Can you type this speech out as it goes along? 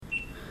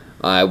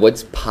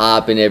What's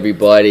poppin',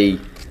 everybody?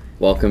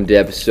 Welcome to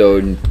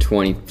episode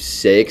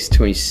 26,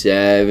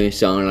 27,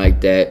 something like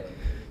that.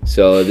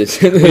 So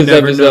this never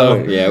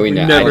episode, know. yeah, we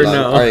know. never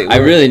know. All right, I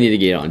really need to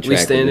get on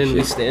track.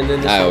 We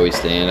standing. I always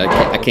stand.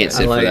 I can't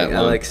sit for that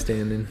long. I like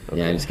standing.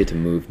 Yeah, I just get to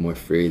move more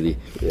freely.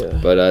 Yeah.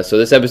 But so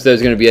this episode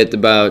is going to be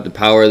about the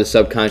power of the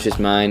subconscious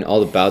mind,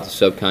 all about the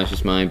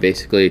subconscious mind,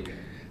 basically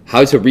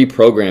how to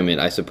reprogram it,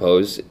 I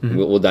suppose. Mm-hmm.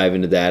 We'll dive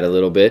into that a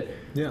little bit.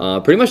 Yeah.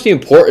 Pretty much the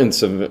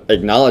importance of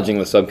acknowledging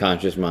the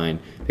subconscious mind,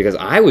 because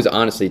I was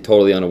honestly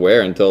totally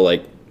unaware until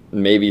like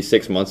maybe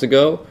 6 months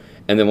ago.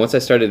 And then once I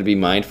started to be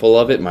mindful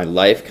of it, my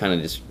life kind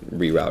of just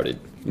rerouted,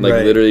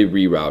 literally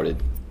rerouted.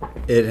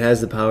 It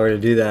has the power to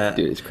do that.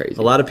 Dude, it's crazy.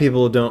 A lot of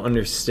people don't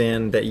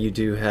understand that you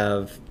do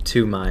have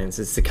two minds.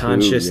 It's the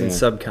conscious and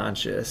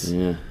subconscious.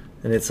 Yeah.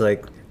 And it's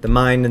like the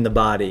mind and the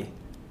body,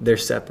 they're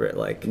separate.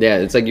 Yeah,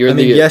 it's like you're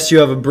yes, you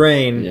have a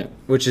brain,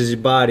 which is your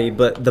body,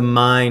 but the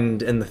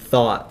mind and the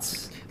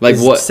thoughts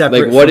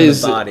separate from the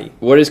body.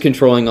 What is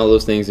controlling all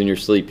those things in your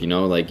sleep, you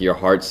know? Like your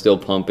heart's still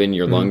pumping,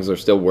 your lungs are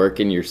still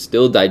working, you're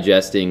still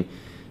digesting.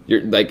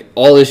 You're like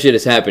all this shit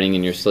is happening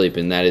in your sleep,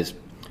 and that is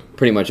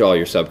pretty much all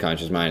your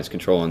subconscious mind is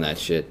controlling that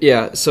shit.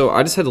 Yeah, so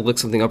I just had to look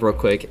something up real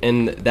quick,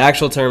 and the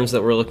actual terms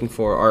that we're looking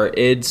for are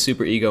id,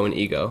 superego, and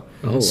ego.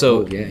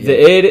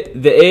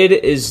 The id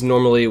is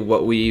normally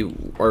what we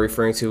are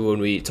referring to when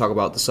we talk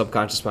about the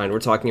subconscious mind. We're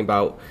talking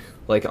about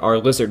like our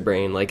lizard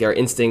brain, like our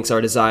instincts, our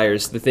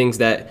desires, the things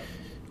that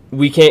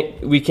we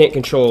can't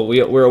control.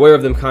 We're aware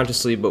of them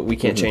consciously, but we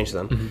can't change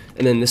them. Mm-hmm.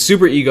 And then the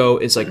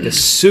superego is like the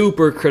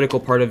super critical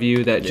part of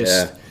you that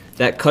just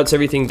that cuts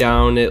everything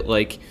down.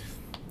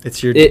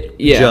 It's your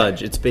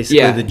judge. It's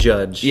basically the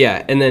judge.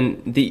 Yeah, and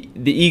then the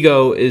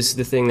ego is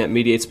the thing that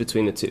mediates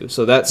between the two.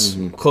 So that's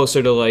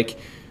closer to like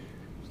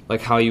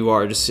how you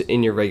are just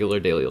in your regular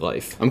daily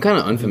life. I'm kind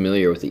of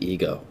unfamiliar with the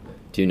ego.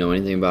 Do you know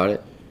anything about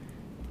it?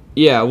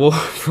 Yeah, well,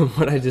 from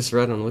what I just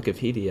read on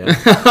Wikipedia,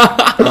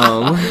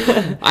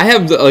 I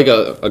have like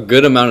a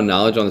good amount of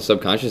knowledge on the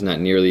subconscious, not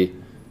nearly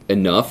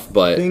enough,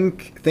 but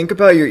think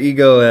about your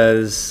ego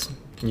as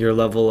your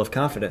level of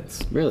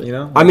confidence. Really? You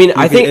know? I mean,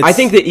 I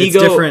think the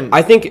ego. Different.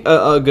 I think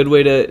a good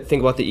way to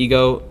think about the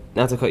ego.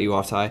 Not to cut you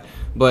off, Ty,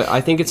 but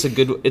I think it's a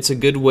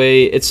good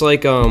way. It's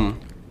like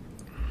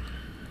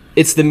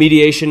it's the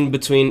mediation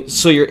between.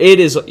 So your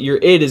id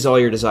is all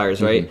your desires,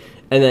 right?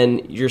 And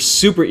then your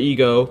super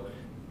ego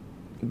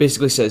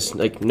basically says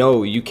like,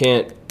 no, you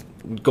can't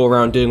go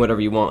around doing whatever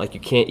you want. Like you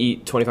can't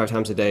eat 25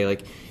 times a day.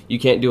 Like you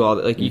can't do all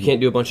that. Like you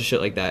can't do a bunch of shit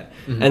like that.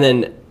 And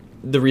then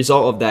the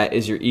result of that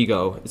is your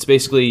ego. It's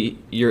basically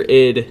your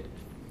id,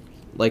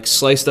 like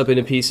sliced up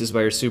into pieces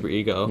by your super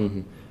ego,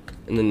 and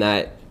then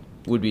that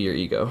would be your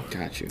ego.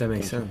 Got you. That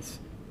makes sense.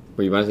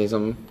 Were you about to say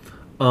something?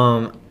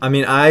 I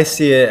mean, I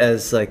see it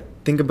as like,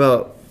 think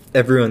about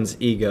everyone's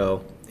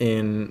ego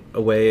in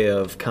a way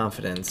of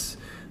confidence.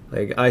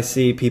 Like I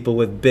see people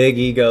with big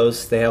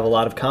egos, they have a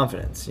lot of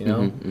confidence, you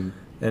know?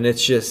 And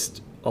it's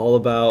just all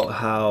about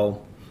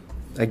how,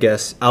 I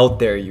guess, out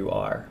there you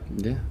are.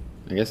 Yeah,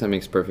 I guess that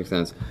makes perfect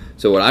sense.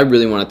 So what I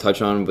really want to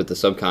touch on with the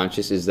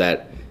subconscious is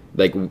that,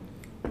 like,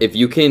 if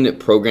you can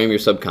program your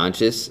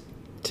subconscious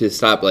to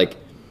stop, like,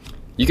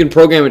 you can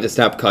program it to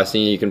stop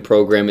cussing, you can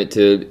program it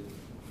to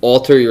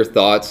alter your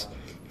thoughts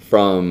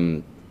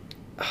from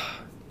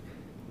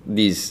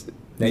these...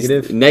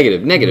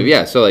 Negative,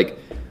 yeah. So, like,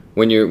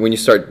 when you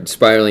start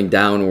spiraling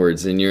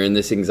downwards and you're in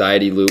this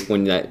anxiety loop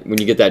when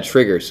you get that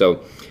trigger.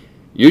 So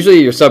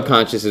usually your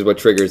subconscious is what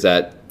triggers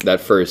that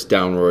first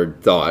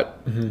downward thought.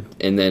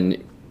 And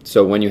then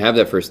so when you have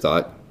that first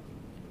thought,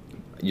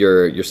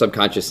 your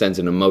subconscious sends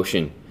an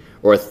emotion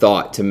or a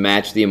thought to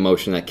match the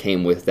emotion that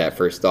came with that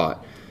first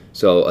thought.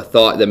 So a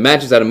thought that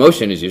matches that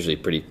emotion is usually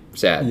pretty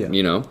sad,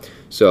 you know?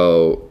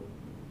 So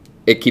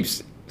it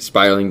keeps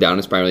spiraling down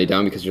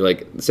because you're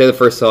like, say the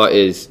first thought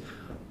is,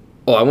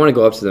 oh, I want to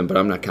go up to them, but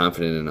I'm not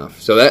confident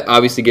enough. So that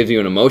obviously gives you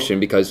an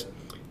emotion because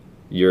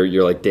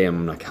you're like, damn,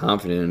 I'm not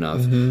confident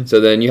enough. So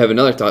then you have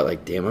another thought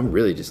like, damn, I'm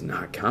really just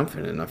not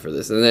confident enough for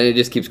this. And then it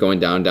just keeps going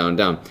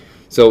down.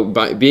 So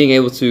by being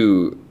able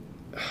to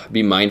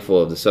be mindful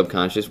of the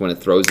subconscious when it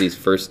throws these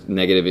first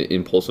negative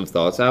impulsive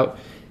thoughts out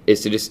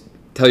is to just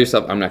tell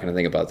yourself, I'm not going to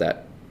think about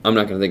that. I'm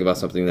not going to think about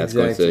something that's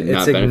going to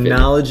not benefit me. It's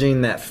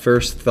acknowledging that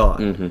first thought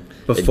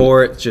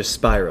before it just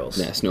spirals.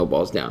 Yeah,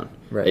 snowballs down.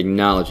 Right.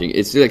 Acknowledging.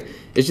 It's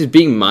just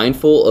being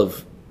mindful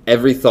of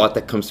every thought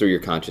that comes through your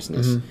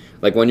consciousness.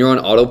 Like when you're on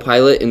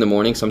autopilot in the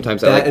morning,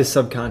 sometimes that is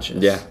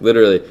subconscious. Yeah,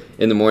 literally.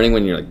 In the morning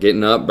when you're like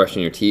getting up,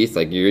 brushing your teeth,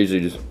 like you're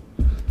usually just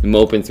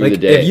moping through the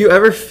day. If you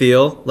ever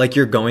feel like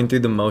you're going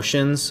through the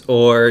motions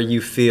or you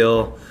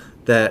feel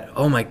that,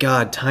 oh my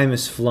God, time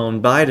has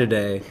flown by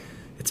today,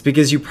 it's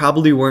because you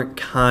probably weren't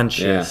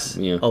conscious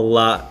a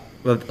lot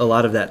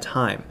of that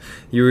time.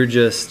 You were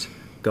just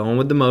going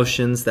with the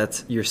motions.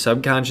 That's your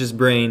subconscious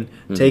brain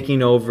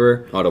taking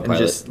over and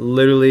just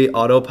literally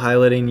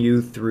autopiloting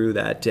you through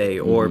that day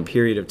or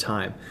period of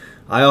time.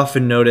 I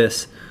often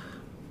notice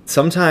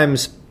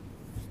sometimes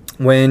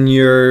when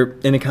you're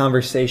in a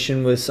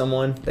conversation with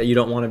someone that you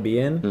don't want to be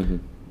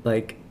in,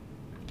 like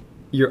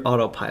your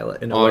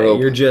autopilot in a way.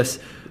 You're just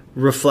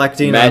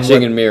reflecting,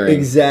 matching and mirroring.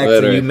 Exactly,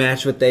 literally. You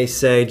match what they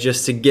say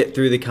just to get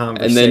through the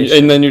conversation,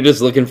 and then you're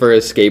just looking for an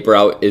escape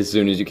route as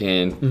soon as you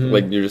can.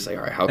 Like you're just like,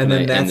 all right, how can I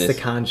end this? And then that's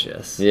the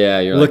conscious. Yeah,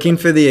 you're looking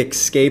for the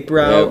escape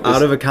route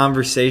out of a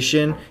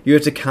conversation. You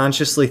have to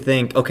consciously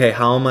think, okay,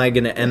 how am I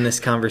going to end this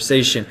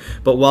conversation?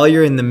 But while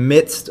you're in the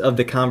midst of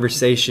the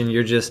conversation,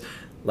 you're just,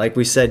 like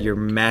we said, you're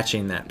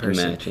matching that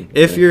person.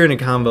 If you're in a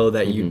combo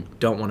that you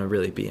don't want to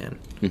really be in.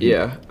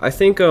 Yeah, I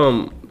think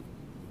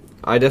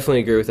I definitely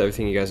agree with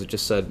everything you guys have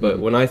just said, but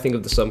when I think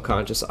of the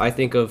subconscious, I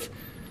think of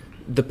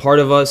the part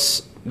of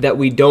us that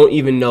we don't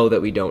even know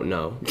that we don't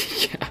know.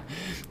 Yeah.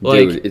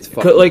 Like, dude, it's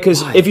fucking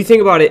because if you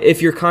think about it,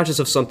 if you're conscious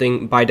of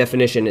something, by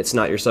definition, it's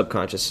not your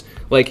subconscious.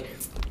 Like,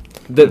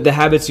 the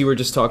habits you were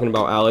just talking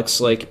about, Alex,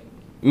 like,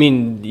 I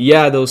mean,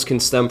 yeah, those can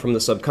stem from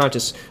the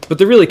subconscious, but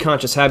they're really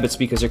conscious habits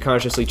because you're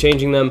consciously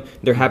changing them.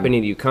 They're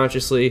happening to you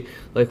consciously.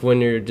 Like, when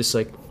you're just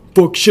like,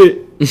 fuck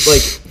shit.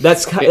 Like,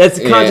 that's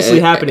consciously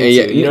happening to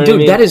you. You know what I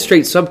mean? That is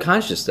straight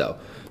subconscious, though.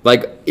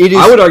 Like, it is.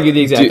 I would argue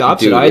the exact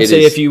opposite. Dude, I'd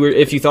say if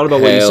you thought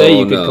about what you say,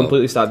 you could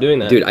completely stop doing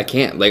that. Dude, I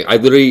can't. Like, I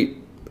literally,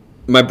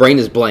 my brain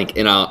is blank,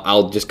 and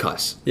I'll just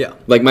cuss. Yeah.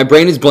 Like, my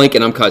brain is blank,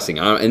 and I'm cussing.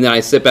 And then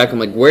I sit back, I'm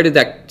like, where did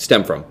that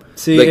stem from?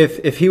 See, like,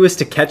 if he was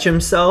to catch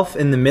himself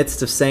in the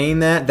midst of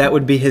saying that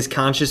would be his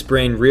conscious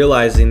brain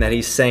realizing that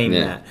he's saying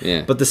that.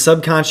 Yeah. But the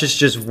subconscious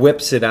just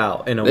whips it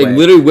out in a way.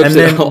 Literally whips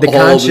it out. And then the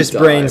conscious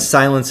brain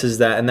silences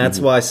that, and that's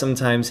why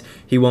sometimes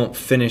he won't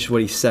finish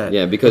what he said.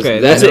 Yeah, because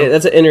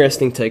that's an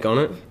interesting take on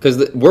it.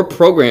 Because we're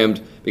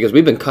programmed, because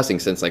we've been cussing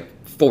since like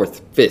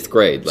 4th, 5th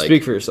grade. Like,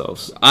 speak for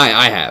yourselves.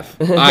 I have.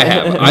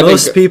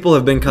 Most people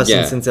have been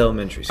cussing since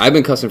elementary school. I've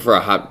been cussing for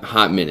a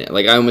hot minute.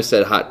 Like, I almost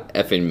said hot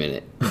effing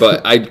minute,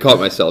 but I caught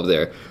myself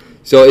there.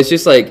 So it's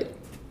just like,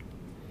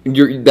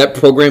 that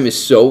program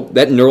is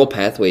that neural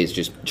pathway is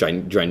just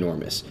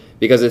ginormous,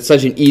 because it's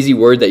such an easy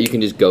word that you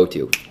can just go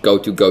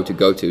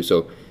to.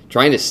 So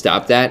trying to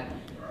stop that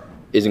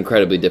is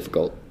incredibly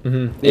difficult.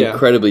 Mm-hmm. Yeah.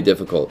 Incredibly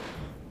difficult.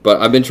 But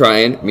I've been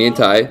trying, me and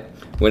Ty,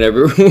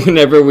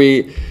 whenever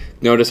we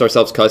notice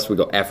ourselves cuss, we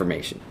go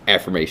affirmation,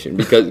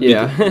 because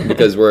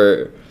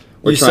we're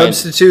you trying.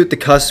 Substitute the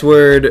cuss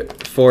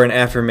word for an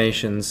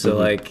affirmation. So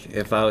like,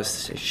 if I was to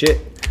say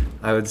shit,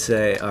 I would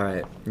say, all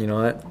right, you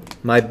know what?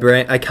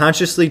 I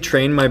consciously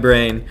train my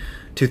brain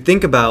to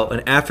think about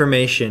an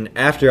affirmation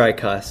after I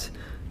cuss.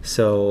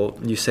 So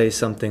you say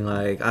something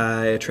like,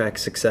 I attract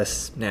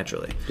success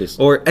naturally.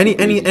 Or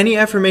any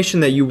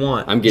affirmation that you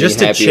want. I'm getting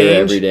happier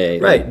every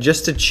day. Right,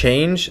 just to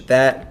change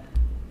that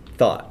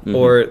thought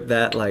or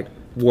that like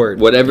word.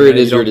 Whatever it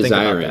is you're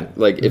desiring.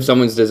 Like, if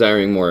someone's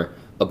desiring more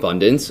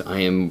abundance, I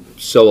am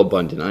so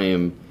abundant. I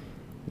am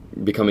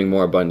becoming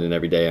more abundant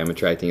every day. I'm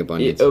attracting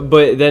abundance. Yeah,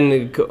 but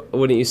then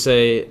wouldn't you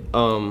say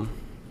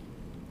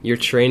you're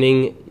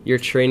training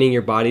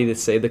your body to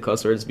say the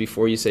cuss words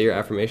before you say your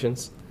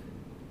affirmations?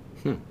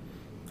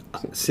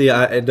 See,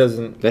 it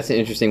doesn't. That's an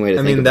interesting way to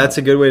think about it. I mean, that's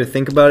a good way to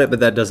think about it, but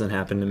that doesn't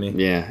happen to me.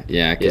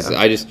 Yeah,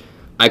 because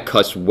I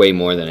cuss way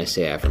more than I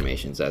say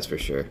affirmations, that's for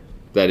sure.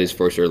 That is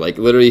for sure. Like,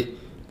 literally,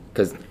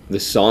 because the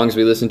songs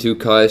we listen to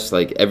cuss,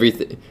 like,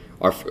 everything.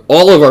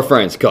 All of our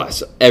friends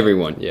cuss.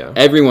 Everyone. Yeah.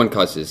 Everyone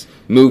cusses.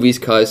 Movies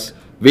cuss.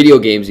 Video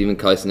games even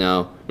cuss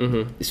now.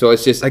 Mm-hmm. So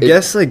it's just. I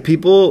guess, like,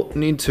 people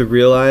need to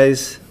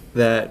realize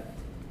that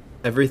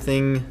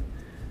everything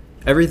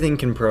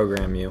can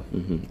program you.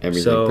 Mm-hmm.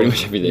 Everything. So pretty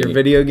much everything. Your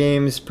video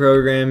games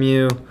program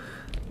you.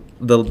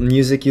 The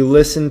music you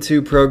listen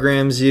to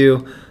programs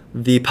you.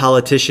 The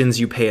politicians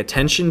you pay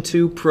attention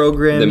to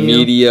program you. The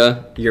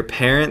media. Your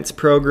parents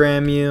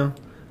program you.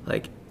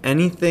 Like,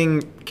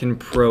 anything can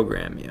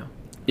program you.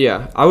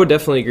 Yeah, I would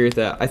definitely agree with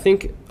that. I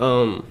think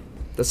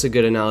that's a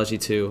good analogy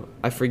too.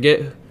 I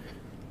forget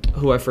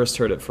who I first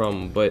heard it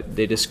from, but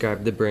they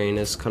described the brain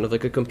as kind of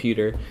like a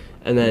computer,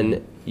 and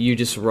then you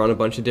just run a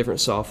bunch of different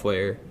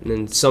software, and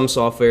then some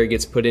software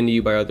gets put into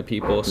you by other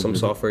people, some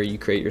software you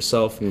create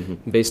yourself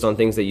based on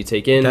things that you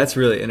take in. That's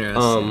really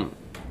interesting.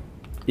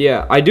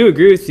 Yeah, I do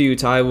agree with you,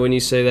 Ty, when you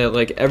say that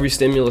like every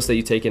stimulus that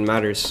you take in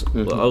matters.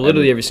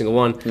 Literally every single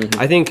one.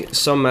 I think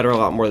some matter a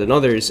lot more than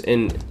others,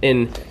 and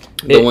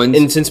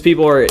since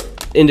people are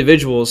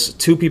individuals,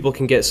 two people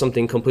can get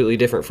something completely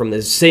different from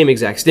the same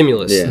exact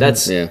stimulus. Yeah.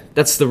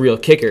 That's the real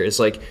kicker.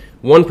 Is like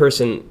one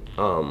person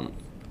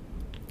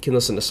can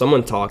listen to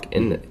someone talk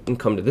and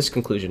come to this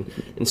conclusion,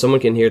 and someone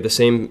can hear the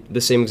same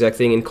exact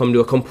thing and come to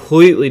a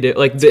completely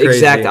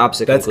exact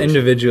opposite. That's conclusion.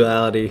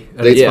 Individuality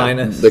at its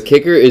finest. The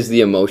kicker is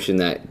the emotion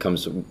that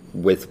comes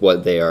with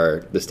what they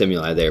are, the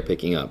stimuli they are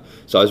picking up.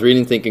 So I was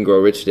reading Think and Grow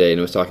Rich today, and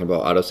it was talking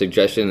about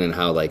autosuggestion and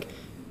how, like,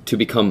 to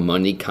become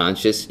money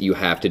conscious, you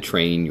have to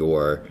train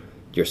your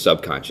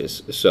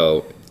subconscious.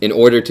 So in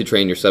order to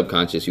train your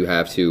subconscious, you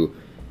have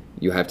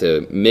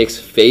to mix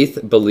faith,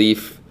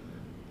 belief,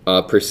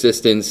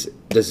 persistence,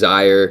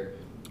 desire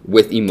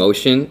with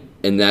emotion,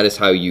 and that is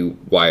how you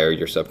wire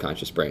your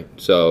subconscious brain.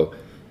 So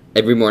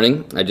every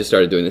morning, I just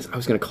started doing this. I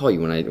was going to call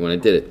you when I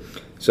did it.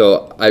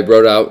 So I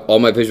wrote out all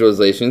my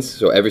visualizations.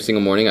 So every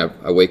single morning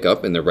I wake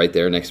up and they're right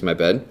there next to my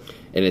bed.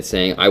 And it's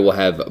saying I will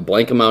have a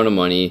blank amount of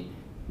money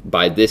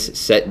by this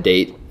set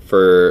date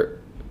for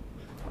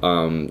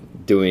I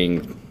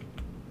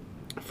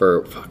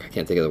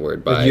can't think of the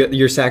word. By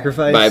your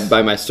sacrifice?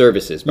 By my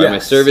services. By my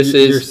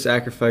services. Your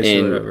sacrifice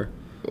and, or whatever.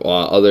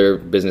 Other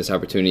business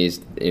opportunities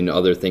and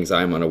other things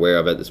I'm unaware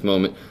of at this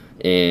moment.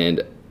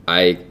 And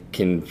I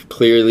can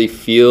clearly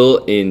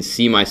feel and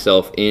see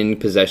myself in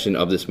possession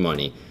of this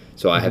money.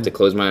 So I have to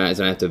close my eyes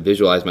and I have to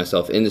visualize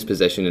myself in this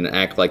possession and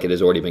act like it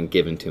has already been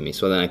given to me.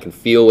 So then I can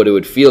feel what it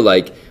would feel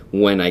like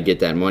when I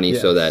get that money,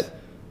 so that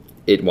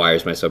it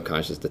wires my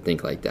subconscious to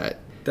think like that.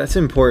 That's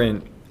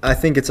important. I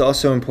think it's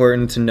also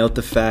important to note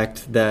the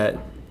fact that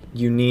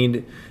you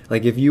need,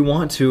 like, if you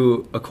want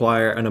to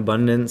acquire an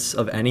abundance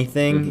of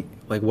anything,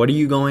 like, what are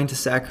you going to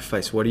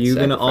sacrifice? What are you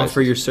going to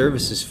offer your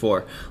services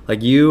for?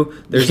 Like,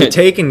 there's a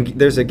take and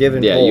there's a give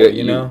and pull,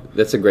 you know?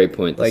 That's a great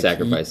point, the like,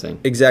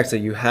 sacrificing. Exactly.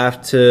 You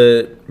have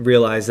to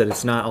realize that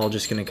it's not all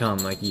just going to come.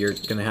 Like, you're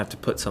going to have to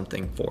put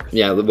something forth.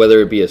 Yeah,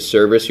 whether it be a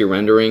service you're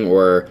rendering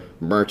or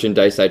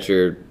merchandise that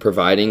you're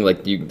providing,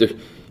 like, you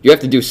have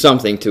to do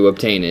something to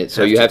obtain it.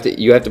 So you have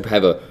to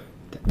have a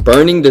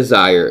burning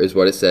desire, is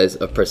what it says,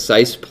 a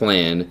precise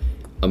plan,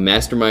 a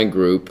mastermind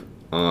group,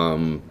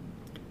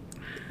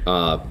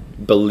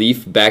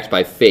 belief backed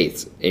by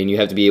faith, and you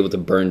have to be able to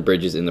burn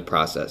bridges in the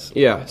process.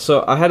 Yeah.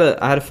 So I had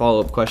a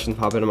follow-up question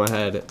pop into my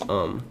head,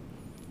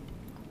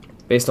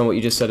 based on what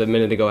you just said a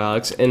minute ago,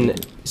 Alex.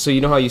 And so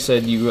you know how you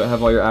said you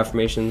have all your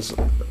affirmations,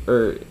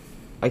 or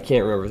I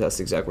can't remember if that's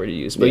the exact word you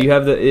used, but you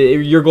have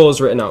your goal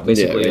is written out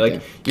basically. Yeah, right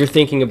like you're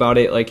thinking about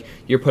it, like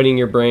you're putting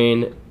your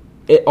brain.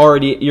 You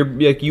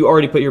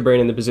already put your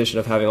brain in the position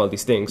of having all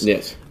these things.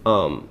 Yes.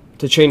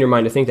 To train your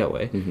mind to think that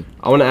way.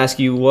 I want to ask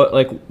you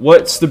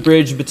what's the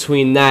bridge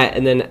between that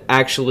and then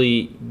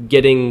actually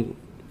getting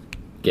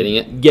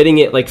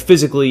it like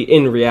physically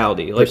in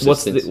reality? Like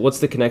what's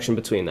the connection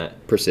between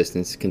that?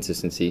 Persistence,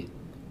 consistency,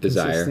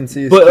 desire.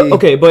 Consistency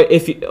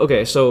is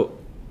key. So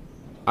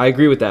I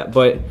agree with that,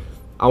 but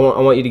I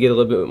want you to get a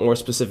little bit more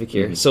specific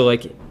here. So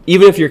like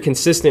even if you're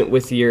consistent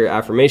with your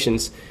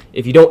affirmations,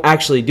 if you don't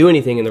actually do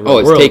anything in the real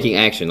world, it's taking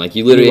action. Like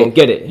you literally don't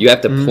get it. You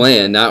have to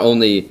plan. Not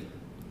only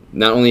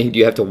do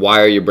you have to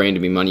wire your brain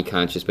to be money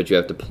conscious, but you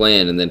have to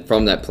plan, and then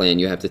from that plan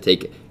you have to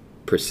take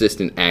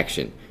persistent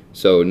action.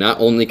 So not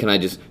only can I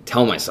just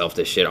tell myself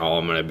this shit,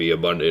 I'm gonna be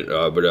abundant,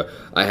 but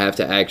I have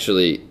to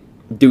actually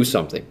do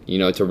something,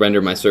 to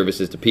render my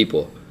services to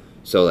people.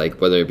 So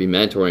like whether it be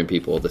mentoring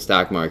people, the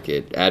stock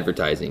market,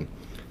 advertising.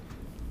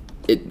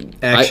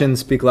 Actions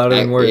speak louder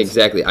than words.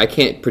 Exactly. I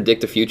can't predict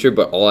the future,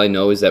 but all I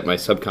know is that my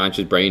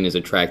subconscious brain is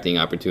attracting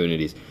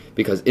opportunities.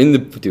 Because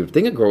Think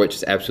and Grow Rich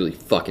is absolutely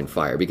fucking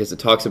fire, because it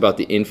talks about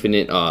the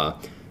infinite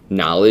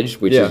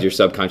knowledge, which is your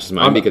subconscious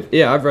mind.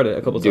 I've read it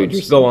a couple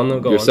times. Go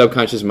on. Your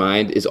subconscious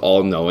mind is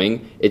all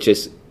knowing. It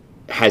just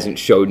hasn't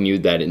shown you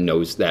that it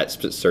knows that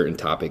certain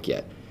topic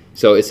yet.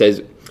 So it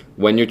says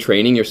when you're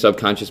training your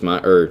subconscious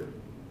mind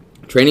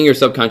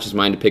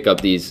to pick up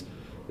these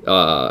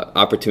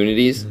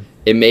opportunities,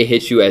 it may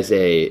hit you as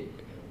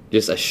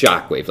just a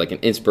shockwave, like an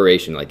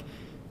inspiration.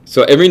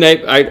 So every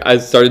night, I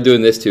started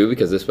doing this too,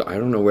 because I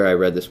don't know where I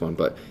read this one,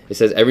 but it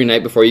says every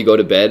night before you go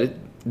to bed,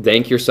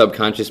 thank your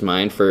subconscious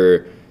mind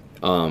for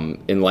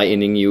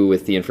enlightening you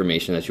with the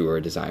information that you were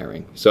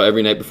desiring. So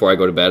every night before I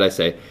go to bed, I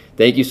say,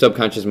 thank you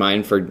subconscious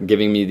mind for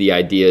giving me the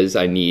ideas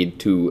I need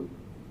to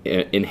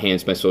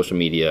enhance my social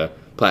media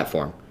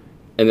platform.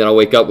 And then I'll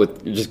wake up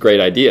with just great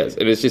ideas.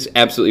 And it's just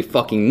absolutely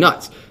fucking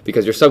nuts,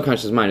 because your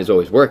subconscious mind is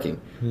always working.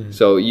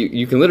 So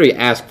you can literally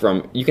ask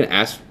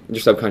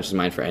your subconscious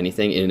mind for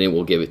anything, and it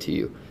will give it to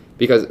you.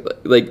 Because,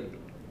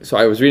 so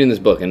I was reading this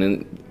book, and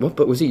then, what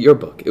book was it? Your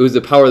book. It was The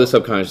Power of the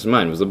Subconscious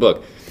Mind was the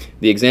book.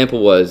 The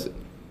example was,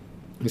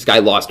 this guy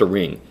lost a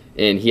ring,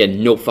 and he had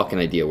no fucking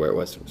idea where it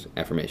was.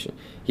 Affirmation.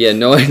 He had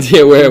no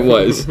idea where it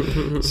was.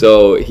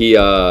 So he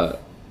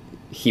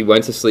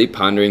went to sleep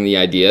pondering the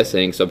idea,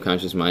 saying,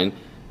 subconscious mind,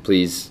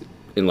 please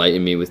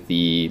enlighten me with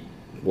the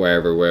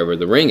wherever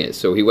the ring is.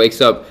 So he wakes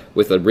up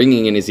with a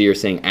ringing in his ear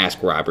saying,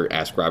 ask Robert,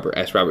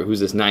 who's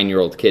this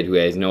 9-year-old kid who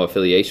has no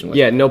affiliation with.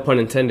 Yeah, no pun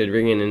intended,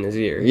 ringing in his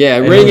ear. Yeah,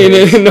 ringing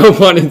in, no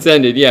pun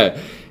intended, yeah.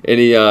 And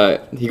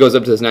he goes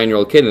up to this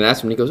 9-year-old kid and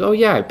asks him, and he goes, oh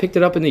yeah, I picked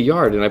it up in the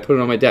yard and I put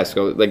it on my desk.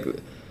 So,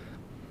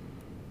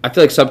 I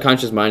feel like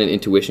subconscious mind and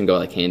intuition go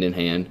hand in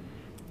hand.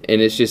 And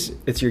it's just...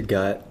 It's your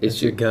gut.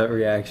 It's your gut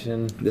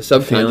reaction. The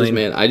subconscious,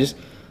 man,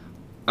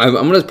 I'm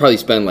gonna probably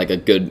spend a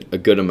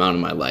good amount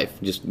of my life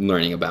just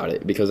learning about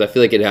it, because I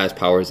feel like it has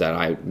powers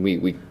that we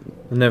we'll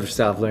never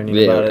stop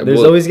learning about it.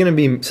 There's always gonna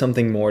be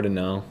something more to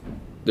know.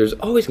 There's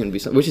always gonna be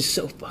something, which is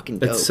so fucking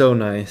dope. It's so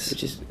nice.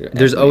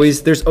 There's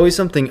always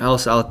something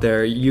else out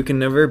there. You can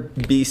never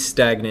be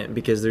stagnant,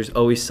 because there's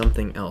always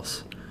something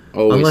else.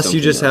 Unless you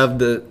just have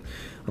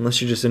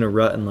unless you're just in a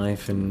rut in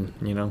life, and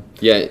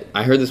Yeah,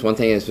 I heard this one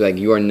thing. It's like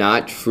you are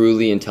not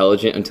truly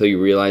intelligent until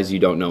you realize you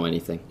don't know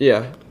anything.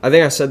 Yeah, I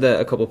think I said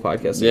that a couple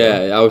podcasts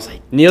ago. Yeah, I was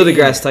like, Neil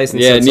deGrasse Tyson.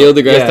 Yeah, Neil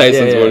deGrasse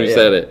Tyson's one who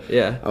said it.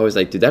 Yeah, I was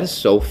like, dude, that is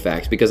so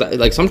facts, because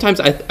sometimes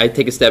I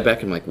take a step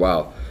back and I'm like,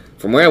 wow,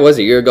 from where I was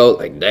a year ago,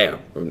 like, damn,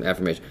 from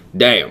affirmation,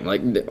 damn,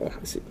 like,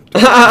 twice,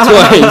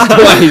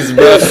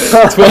 bro,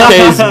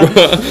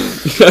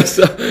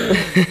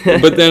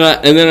 but then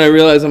I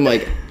realized I'm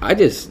like,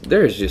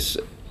 there's just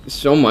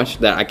so much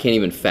that I can't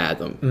even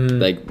fathom.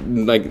 Like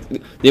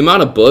the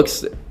amount of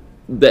books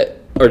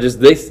that are just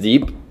this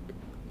deep,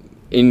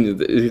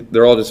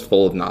 they're all just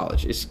full of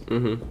knowledge.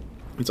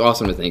 It's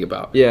awesome to think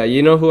about. Yeah,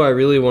 you know who I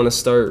really want to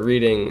start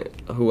reading,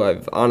 who I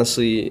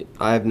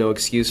have no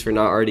excuse for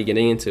not already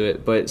getting into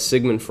it, but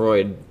Sigmund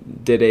Freud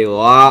did a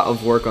lot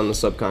of work on the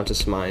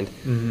subconscious mind.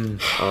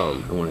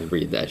 I want to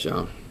read that,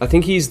 Sean. I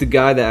think he's the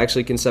guy that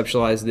actually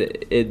conceptualized the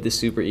id, the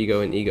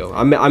superego, and ego.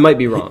 I might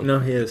be wrong. No,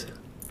 he is.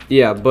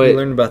 Yeah, but we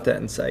learned about that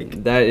in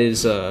psych. That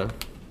is some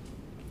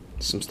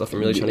stuff I'm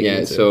really trying to get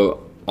into. Yeah,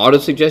 so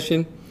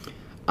auto-suggestion,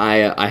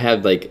 I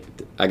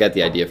got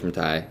the idea from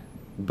Ty.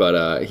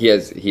 But he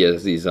has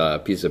these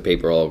pieces of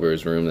paper all over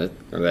his room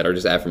that are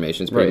just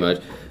affirmations, pretty much.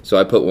 So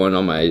I put one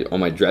on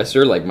my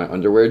dresser, like my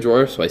underwear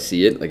drawer, so I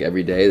see it like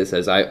every day that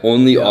says I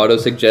only auto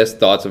suggest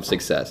thoughts of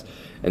success.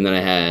 And then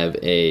I have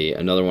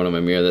another one on my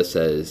mirror that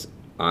says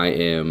I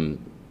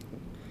am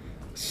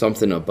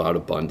something about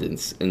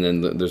abundance. And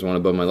then there's one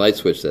above my light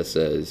switch that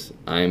says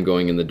I am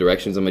going in the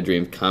directions of my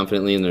dreams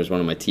confidently. And there's one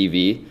on my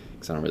TV,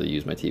 because I don't really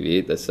use my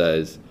TV, that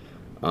says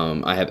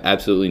I have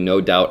absolutely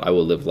no doubt I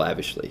will live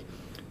lavishly.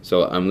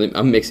 So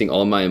I'm mixing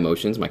all my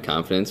emotions, my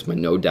confidence, my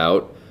no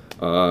doubt.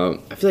 I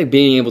feel like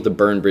being able to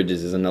burn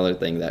bridges is another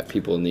thing that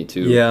people need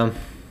to. Yeah,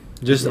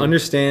 just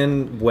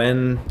understand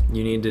when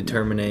you need to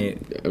terminate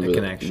a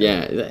connection.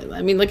 Yeah,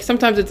 I mean, like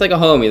sometimes it's like a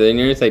homie, then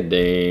you're just like,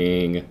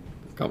 dang.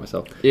 Call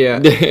myself.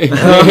 Yeah. See,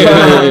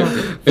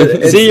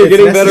 you're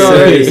getting better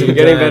already. You're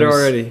getting better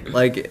already.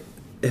 Like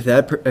if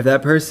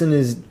that person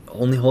is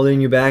only holding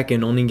you back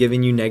and only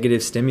giving you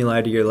negative stimuli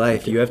to your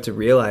life, you have to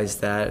realize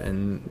that,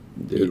 and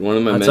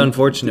that's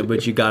unfortunate,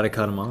 but you got to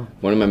cut them off.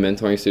 One of my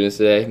mentoring students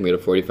today, we had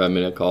a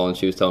 45-minute call, and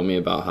she was telling me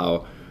about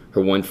how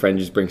her one friend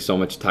just brings so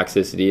much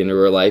toxicity into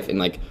her life, and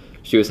like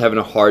she was having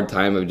a hard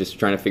time of just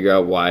trying to figure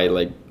out why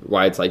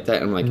it's like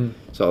that. And I'm like,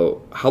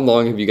 so how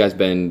long have you guys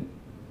been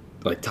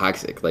like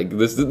toxic? Like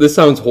this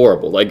sounds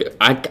horrible. Like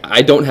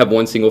I don't have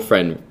one single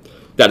friend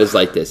that is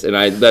like this, and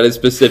that is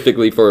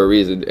specifically for a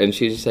reason. And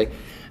she's just like,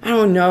 I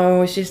don't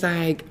know. It's just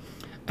like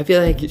I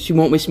feel like she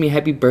won't wish me a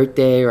happy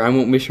birthday, or I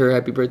won't wish her a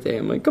happy birthday.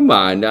 I'm like, come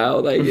on now.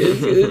 Like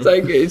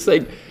it's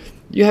like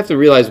you have to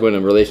realize when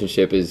a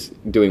relationship is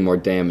doing more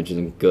damage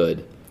than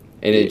good,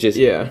 and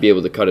be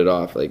able to cut it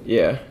off. Like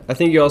I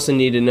think you also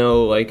need to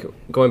know, like,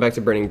 going back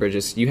to burning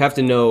bridges, you have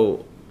to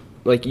know,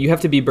 like, you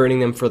have to be burning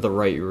them for the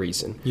right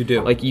reason. You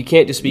do. Like, you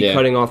can't just be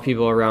cutting off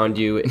people around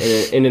you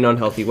in an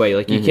unhealthy way.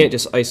 Like, you can't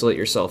just isolate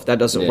yourself. That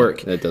doesn't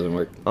work. That doesn't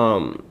work.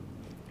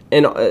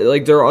 And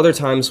like there are other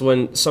times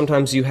when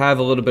sometimes you have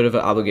a little bit of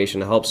an obligation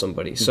to help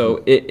somebody.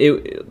 So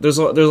there's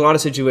a lot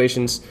of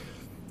situations.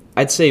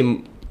 I'd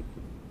say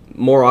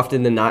more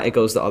often than not it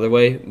goes the other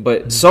way.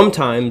 But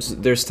sometimes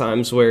there's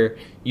times where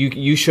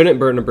you shouldn't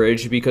burn a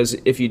bridge, because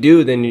if you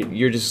do, then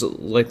you're just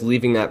like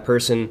leaving that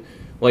person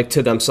like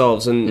to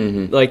themselves.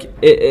 And like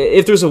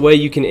if there's a way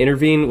you can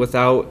intervene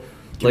without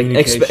like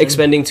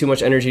expending too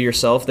much energy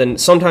yourself, then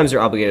sometimes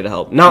you're obligated to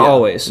help. Not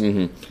always,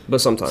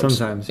 but sometimes.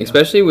 Yeah.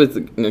 Especially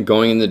with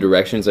going in the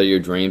directions of your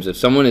dreams. If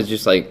someone is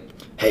just like,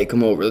 hey,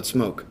 come over, let's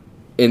smoke.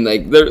 And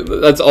like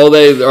that's all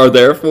they are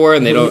there for,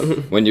 and they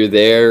don't, when you're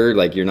there,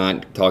 like you're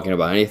not talking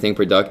about anything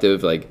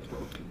productive, like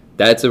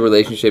that's a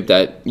relationship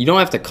that you don't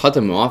have to cut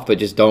them off, but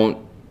just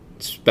don't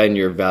spend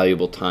your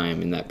valuable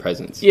time in that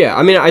presence. Yeah,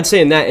 I mean, I'd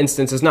say in that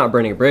instance, it's not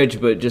burning a bridge,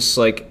 but just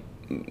like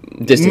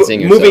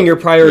distancing moving your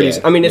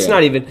priorities. I mean, it's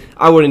not even,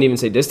 I wouldn't even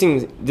say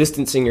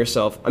distancing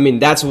yourself. I mean,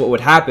 that's what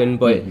would happen,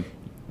 but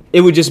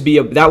it would just be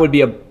that would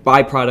be a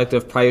byproduct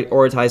of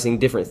prioritizing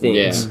different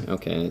things. Yeah,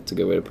 okay, that's a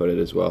good way to put it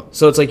as well.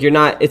 So it's like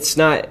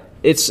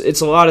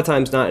it's a lot of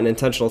times not an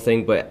intentional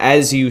thing, but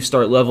as you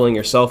start leveling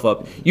yourself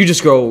up, you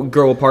just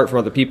grow apart from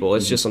other people.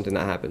 It's just something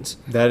that happens.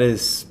 That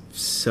is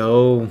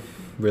so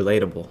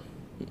relatable.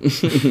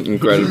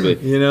 Incredibly.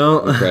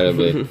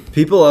 Incredibly.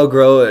 People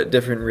outgrow at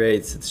different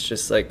rates. It's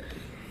just like,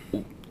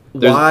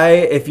 why,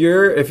 if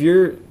you're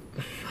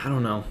I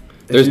don't know.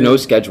 There's no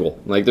schedule.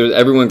 Like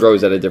everyone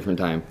grows at a different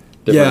time,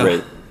 different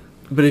rate.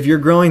 But if you're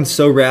growing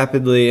so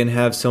rapidly and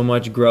have so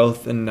much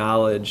growth and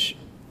knowledge,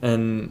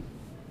 and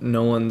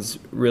no one's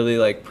really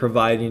like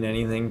providing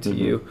anything to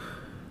you,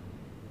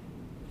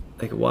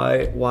 like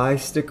why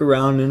stick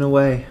around in a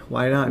way?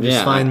 Why not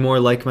just find more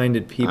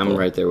like-minded people? I'm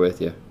right there with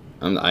you.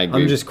 I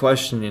agree. I'm just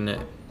questioning it.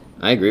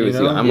 I agree with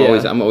you.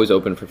 I'm always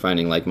open for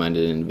finding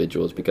like-minded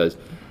individuals, because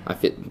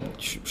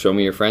show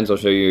me your friends, I'll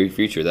show you your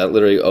future. That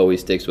literally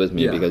always sticks with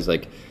me, because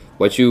like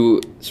what you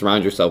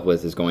surround yourself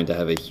with is going to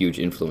have a huge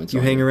influence.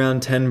 You hang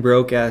around 10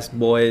 broke ass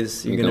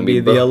boys, you're gonna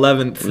be the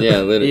 11th. Yeah,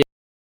 literally.